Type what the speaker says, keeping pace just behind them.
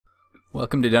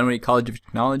Welcome to Dunwoody College of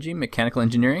Technology, Mechanical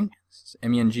Engineering. This is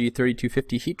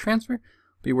MENG3250 heat transfer.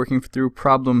 We'll be working through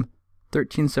problem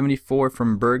 1374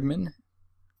 from Bergman,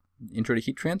 Intro to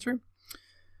Heat Transfer.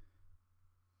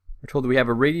 We're told that we have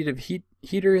a radiative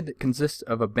heater that consists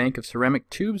of a bank of ceramic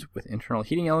tubes with internal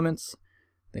heating elements.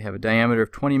 They have a diameter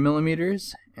of 20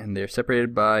 millimeters and they're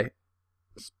separated by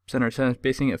center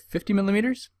spacing of 50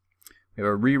 millimeters. We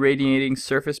have a reradiating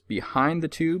surface behind the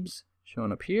tubes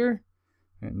shown up here.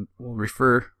 And we'll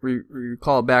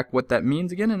recall back what that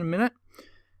means again in a minute.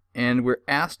 And we're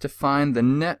asked to find the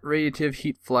net radiative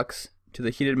heat flux to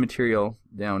the heated material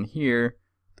down here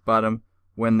at the bottom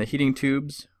when the heating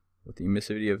tubes with the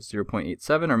emissivity of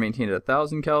 0.87 are maintained at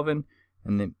 1000 Kelvin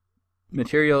and the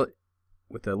material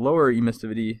with a lower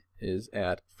emissivity is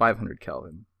at 500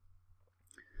 Kelvin.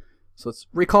 So let's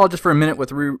recall just for a minute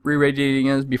what re-radiating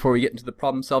is before we get into the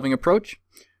problem solving approach.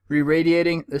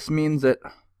 Re-radiating, this means that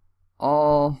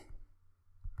all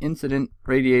incident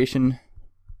radiation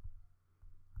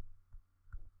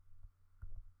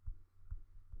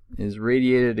is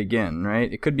radiated again,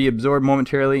 right? It could be absorbed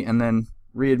momentarily and then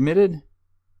re-emitted,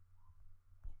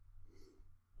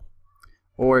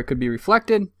 or it could be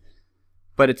reflected,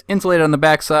 but it's insulated on the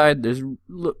backside. There's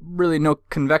really no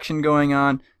convection going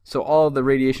on, so all of the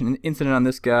radiation incident on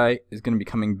this guy is going to be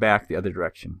coming back the other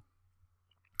direction.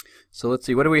 So let's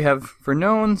see, what do we have for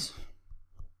knowns?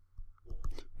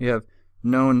 We have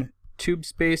known tube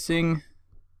spacing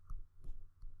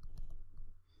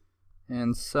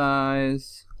and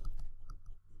size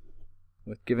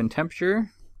with given temperature.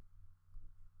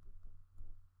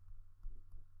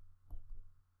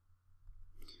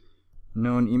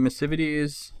 Known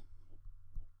emissivities.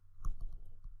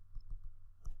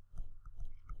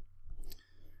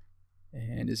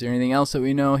 And is there anything else that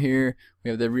we know here?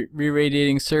 We have the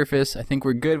re-radiating surface. I think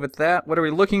we're good with that. What are we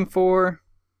looking for?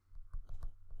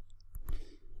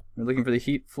 We're looking for the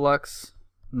heat flux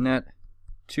net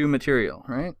to material,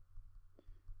 right?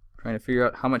 Trying to figure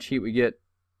out how much heat we get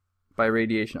by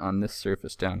radiation on this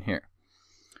surface down here.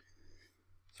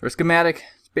 So our schematic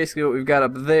is basically what we've got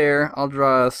up there. I'll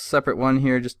draw a separate one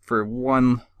here just for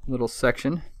one little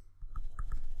section.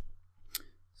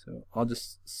 So I'll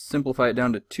just simplify it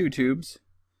down to two tubes.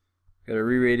 Got a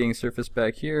re-radiating surface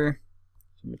back here,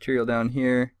 some material down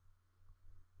here.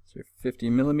 So they're 50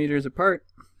 millimeters apart.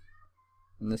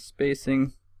 And the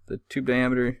spacing, the tube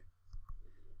diameter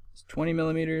is 20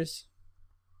 millimeters.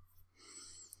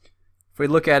 If we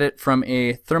look at it from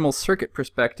a thermal circuit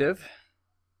perspective,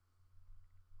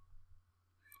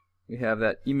 we have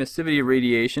that emissivity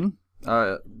radiation,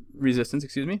 resistance,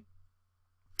 excuse me.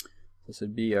 This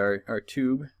would be our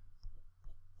tube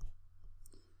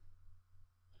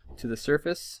to the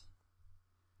surface.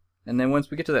 And then once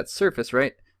we get to that surface,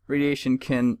 right, radiation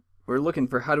we're looking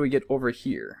for how do we get over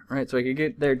here, right? So I could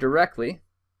get there directly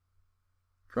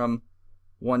from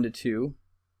 1 to 2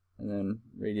 and then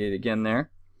radiate again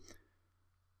there.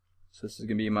 So this is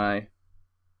going to be my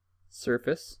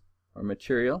surface or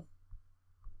material.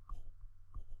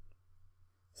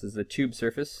 This is the tube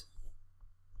surface.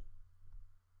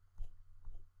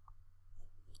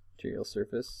 Material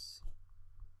surface.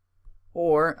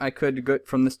 Or I could go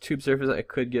from this tube surface, I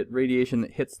could get radiation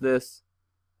that hits this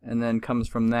and then comes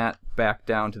from that back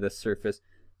down to this surface.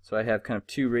 So I have kind of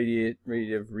two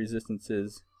radiative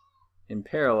resistances in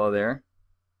parallel there.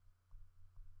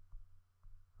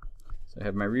 So I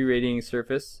have my re-radiating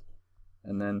surface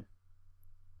and then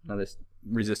another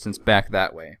resistance back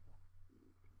that way.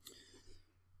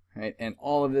 Right, and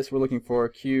all of this we're looking for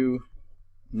Q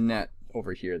net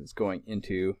over here that's going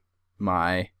into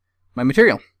my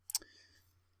material.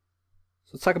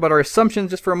 So let's talk about our assumptions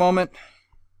just for a moment.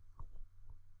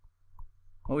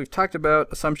 Well, we've talked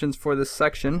about assumptions for this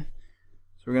section.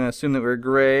 So we're going to assume that we're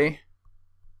gray.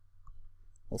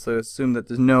 Also assume that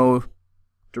there's no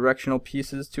directional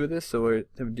pieces to this, so we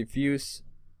have diffuse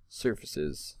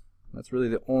surfaces. That's really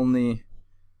the only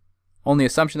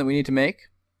assumption that we need to make.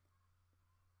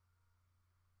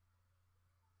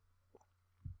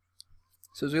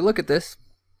 So as we look at this,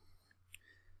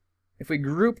 if we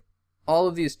group all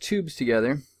of these tubes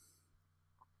together,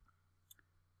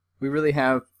 we really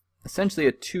have essentially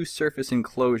a two-surface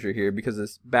enclosure here because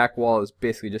this back wall is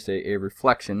basically just a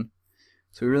reflection.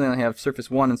 So we really only have surface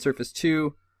 1 and surface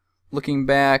 2. Looking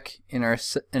back in our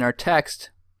text,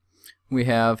 we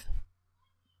have,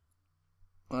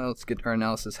 well, let's get our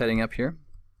analysis heading up here.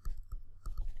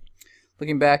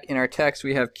 Looking back in our text,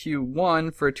 we have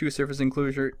Q1 for a two-surface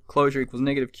enclosure equals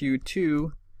negative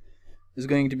Q2 is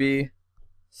going to be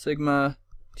sigma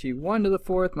T1 to the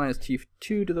 4th minus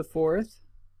T2 to the 4th.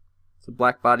 It's a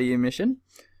black body emission.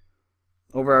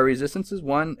 over our resistances,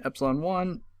 1 epsilon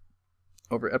 1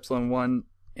 over epsilon 1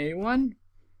 A1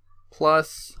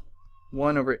 plus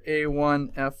 1 over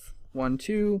A1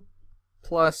 F12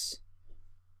 plus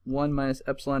 1 minus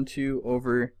epsilon 2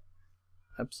 over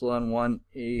epsilon 1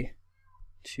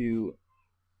 A2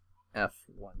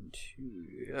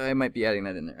 F12. I might be adding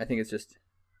that in there. I think it's just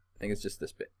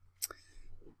this bit.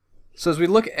 So as we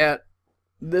look at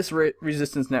this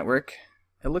resistance network,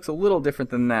 it looks a little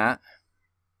different than that.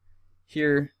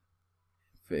 Here,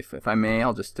 if I may,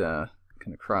 I'll just kind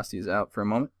of cross these out for a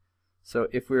moment. So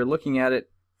if we were looking at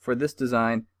it for this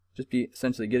design, just be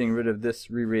essentially getting rid of this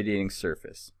reradiating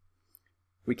surface.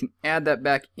 We can add that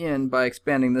back in by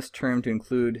expanding this term to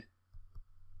include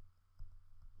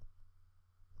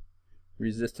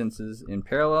resistances in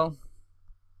parallel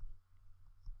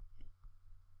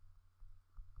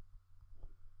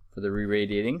for the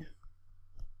reradiating.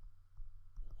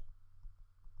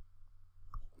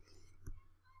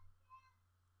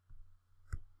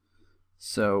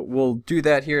 So we'll do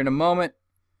that here in a moment.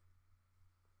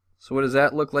 So what does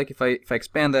that look like if I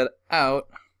expand that out?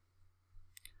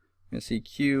 I'm going to see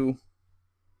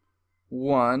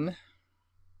Q1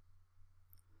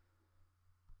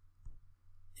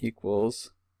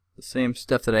 equals the same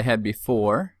stuff that I had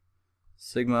before.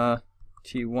 Sigma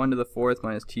T1 to the fourth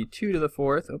minus T2 to the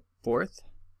fourth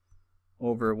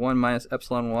over 1 minus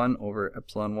epsilon 1 over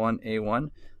epsilon 1 A1.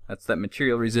 That's that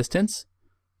material resistance.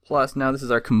 Plus, now this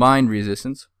is our combined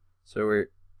resistance. So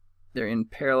they're in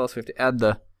parallel, so we have to add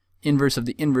the inverse of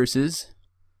the inverses.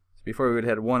 So before we would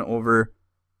have had 1 over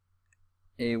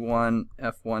A1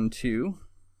 F12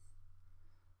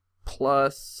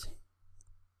 plus,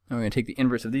 now we're going to take the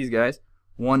inverse of these guys,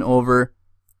 1 over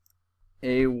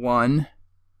A1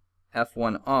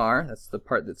 F1R, that's the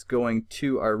part that's going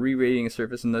to our reradiating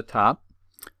surface in the top,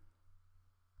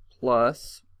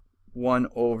 plus 1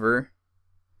 over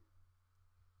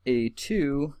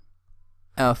A2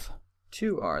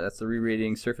 F2R, that's the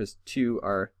reradiating surface to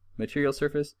our material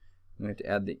surface. We have to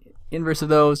add the inverse of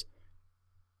those.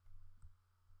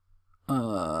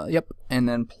 And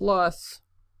then plus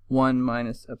 1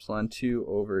 minus epsilon 2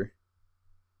 over,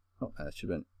 oh, that should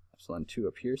have been epsilon 2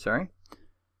 up here, sorry.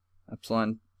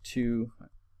 Epsilon 2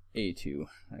 A2.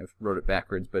 I wrote it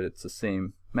backwards, but it's the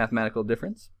same mathematical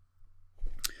difference.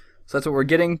 So that's what we're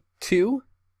getting to.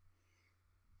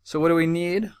 So what do we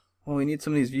need? Well, we need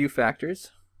some of these view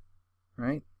factors,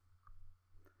 right?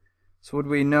 So what do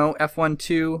we know?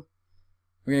 F12,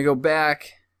 we're going to go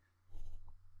back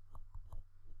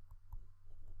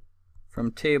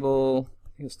from table, I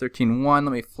think it's 13.1.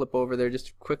 Let me flip over there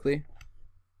just quickly.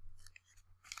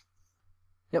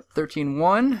 Yep,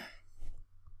 13.1.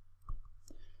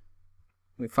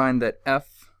 We find that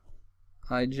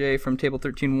Fij from table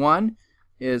 13.1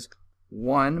 is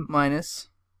 1 minus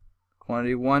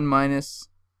quantity 1 minus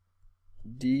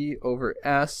d over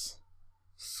s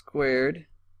squared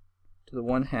to the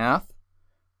 1/2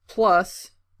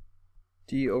 plus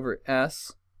d over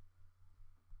s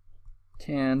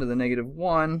tan to the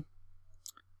 -1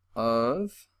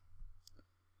 of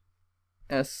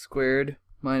s squared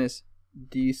minus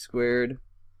d squared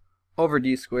over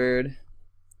d squared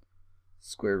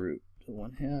square root to the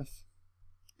 1/2.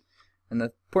 And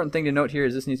the important thing to note here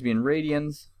is this needs to be in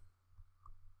radians.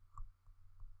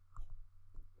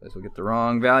 Otherwise we'll get the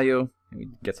wrong value. We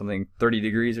get something 30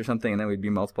 degrees or something, and then we'd be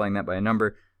multiplying that by a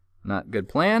number. Not a good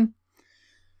plan.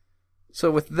 So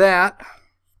with that,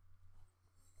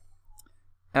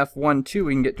 F12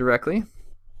 we can get directly.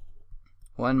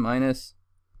 1 minus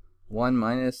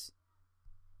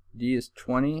d is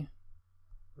 20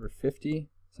 over 50.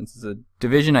 Since it's a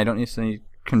division, I don't necessarily need to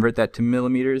convert that to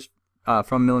millimeters,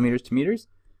 from millimeters to meters.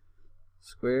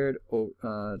 Squared to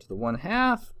the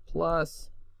 1/2 plus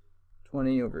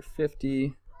 20 over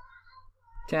 50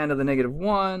 tan to the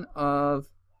 -1 of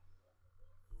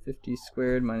 50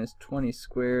 squared minus 20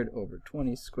 squared over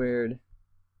 20 squared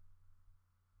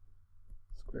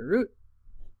square root.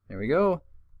 There we go.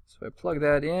 So I plug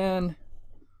that in.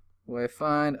 What do I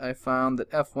find? I found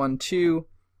that F12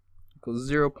 equals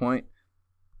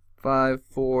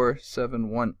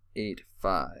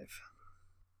 0.547185.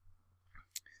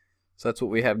 So that's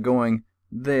what we have going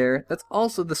there. That's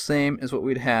also the same as what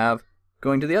we'd have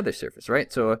going to the other surface,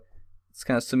 right? So it's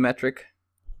kind of symmetric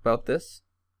about this.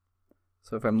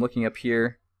 So if I'm looking up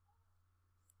here,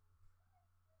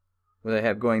 what I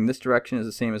have going this direction is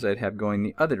the same as I'd have going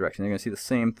the other direction. They're going to see the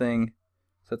same thing.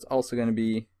 So it's also going to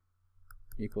be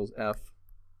equals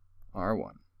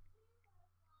FR1.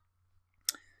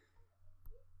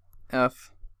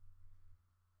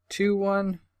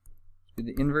 F21 be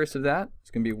the inverse of that.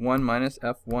 It's going to be 1 minus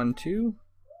F12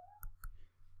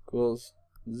 equals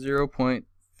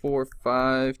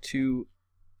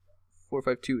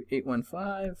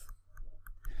 0.452815.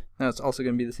 Now it's also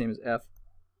going to be the same as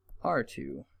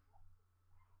FR2.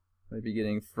 I'd be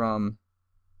getting from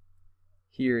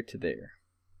here to there.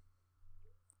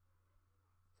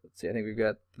 Let's see, I think we've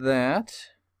got that.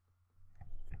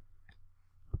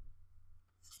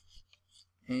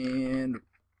 And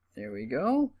there we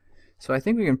go. So I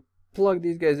think we can plug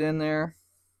these guys in there.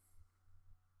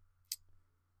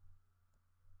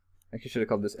 Actually, should have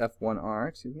called this F1R,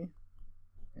 excuse me.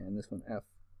 And this one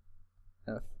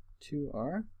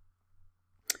F2R.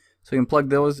 So we can plug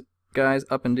those guys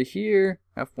up into here.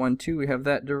 F12, we have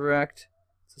that direct.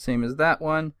 It's the same as that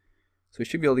one. So we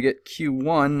should be able to get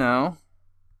Q1 now.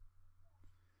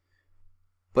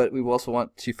 But we also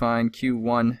want to find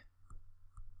Q1,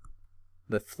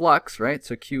 the flux, right?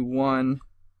 So Q1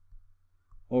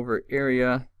 over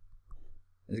area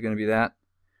is going to be that.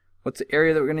 What's the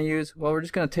area that we're going to use? Well, we're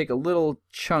just going to take a little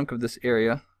chunk of this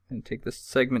area and take this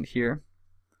segment here.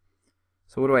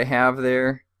 So what do I have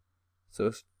there?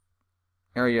 So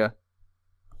area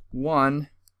 1,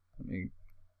 let me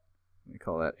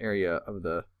call that area of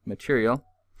the material.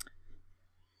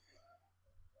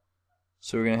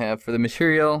 So we're going to have for the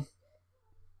material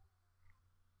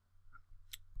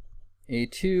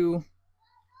A2,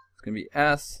 it's going to be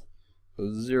S, so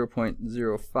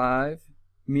 0.05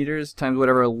 meters times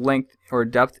whatever length or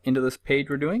depth into this page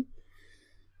we're doing.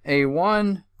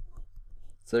 A1,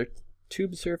 it's our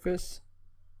tube surface,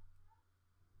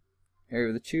 area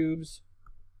of the tubes.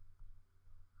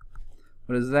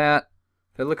 What is that?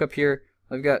 If I look up here,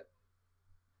 I've got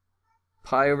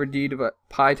pi over d divided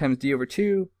pi times d over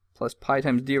 2 plus pi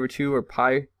times d over 2, or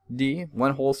pi d,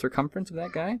 one whole circumference of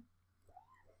that guy.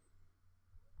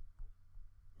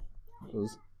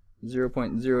 Goes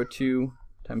 0.02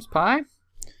 times pi.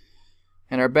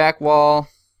 And our back wall,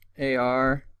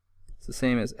 AR, it's the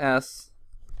same as S,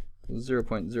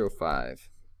 0.05.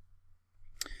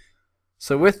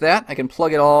 So with that, I can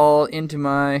plug it all into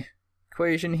my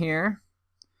equation here.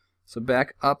 So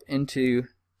back up into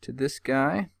this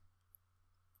guy.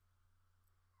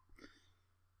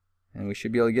 And we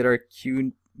should be able to get our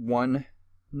Q1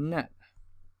 net.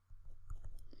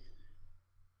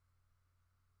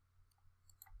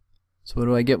 So what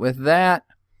do I get with that?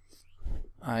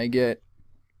 I get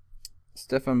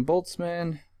Stefan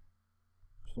Boltzmann,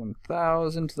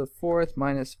 1,000 to the 4th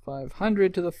minus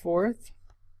 500 to the 4th,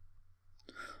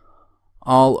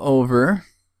 all over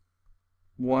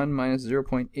 1 minus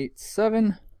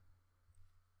 0.87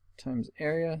 times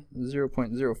area,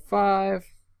 0.05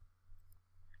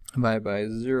 divided by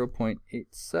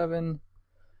 0.87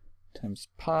 times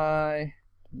pi,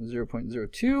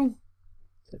 0.02,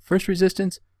 that first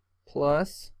resistance,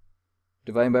 plus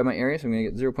dividing by my area, so I'm going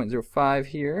to get 0.05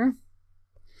 here.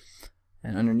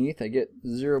 And underneath I get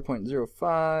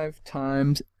 0.05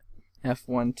 times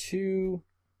F12,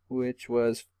 which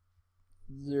was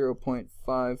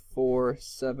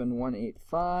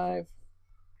 0.547185,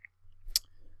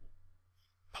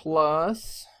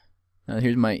 plus, now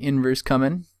here's my inverse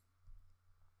coming,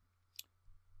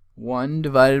 1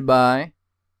 divided by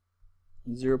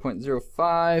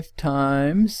 0.05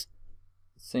 times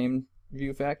same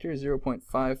view factor,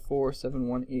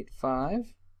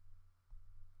 0.547185,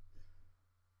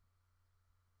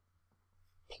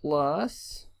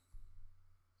 plus,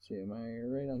 let's see, am I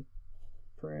right on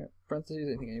parentheses?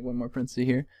 I think I need one more parenthesis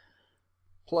here.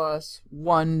 Plus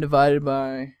 1 divided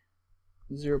by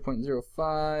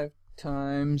 0.05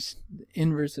 times the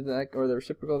inverse of that, or the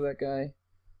reciprocal of that guy,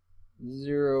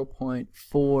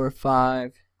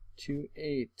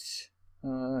 0.4528.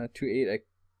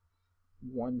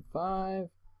 2815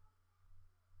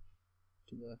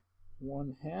 to the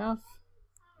 1/2,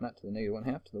 not to the negative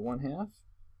 1/2, to the 1/2.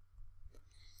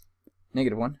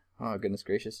 Negative 1. Oh, goodness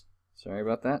gracious. Sorry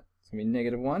about that. It's going to be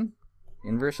negative 1.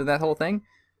 Inverse of that whole thing.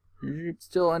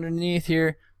 Still underneath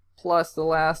here, plus the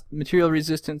last material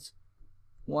resistance,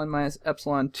 1 minus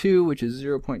epsilon 2, which is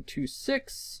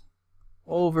 0.26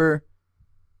 over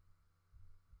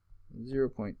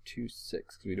 0.26,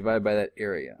 because we divide by that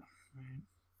area.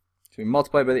 So we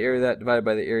multiply by the area of that, divided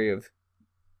by the area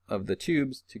of the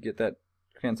tubes to get that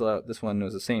cancel out. This one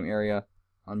was the same area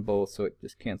on both, so it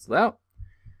just canceled out.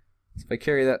 So if I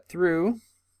carry that through,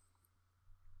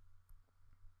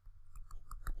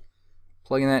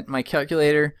 plugging that in my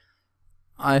calculator,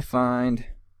 I find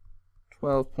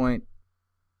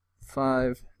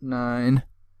 12.59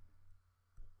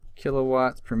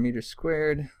 kilowatts per meter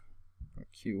squared, or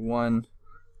Q1,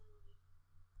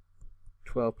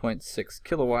 12.6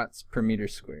 kilowatts per meter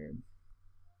squared.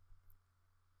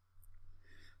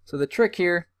 So the trick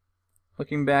here,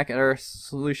 looking back at our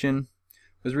solution,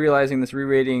 was realizing this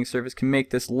reradiating surface can make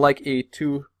this like a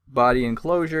two-body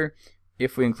enclosure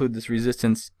if we include this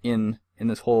resistance in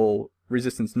this whole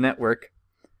resistance network.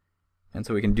 And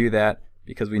so we can do that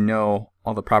because we know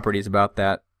all the properties about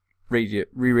that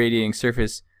reradiating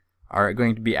surface are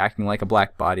going to be acting like a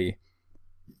black body.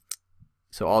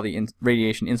 So all the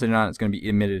radiation incident on it is going to be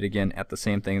emitted again at the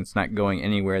same thing. It's not going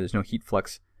anywhere. There's no heat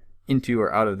flux into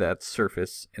or out of that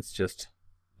surface. It's just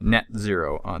net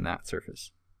zero on that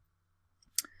surface.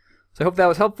 So I hope that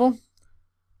was helpful.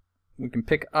 We can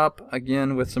pick up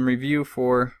again with some review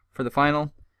for the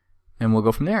final, and we'll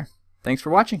go from there. Thanks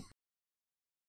for watching.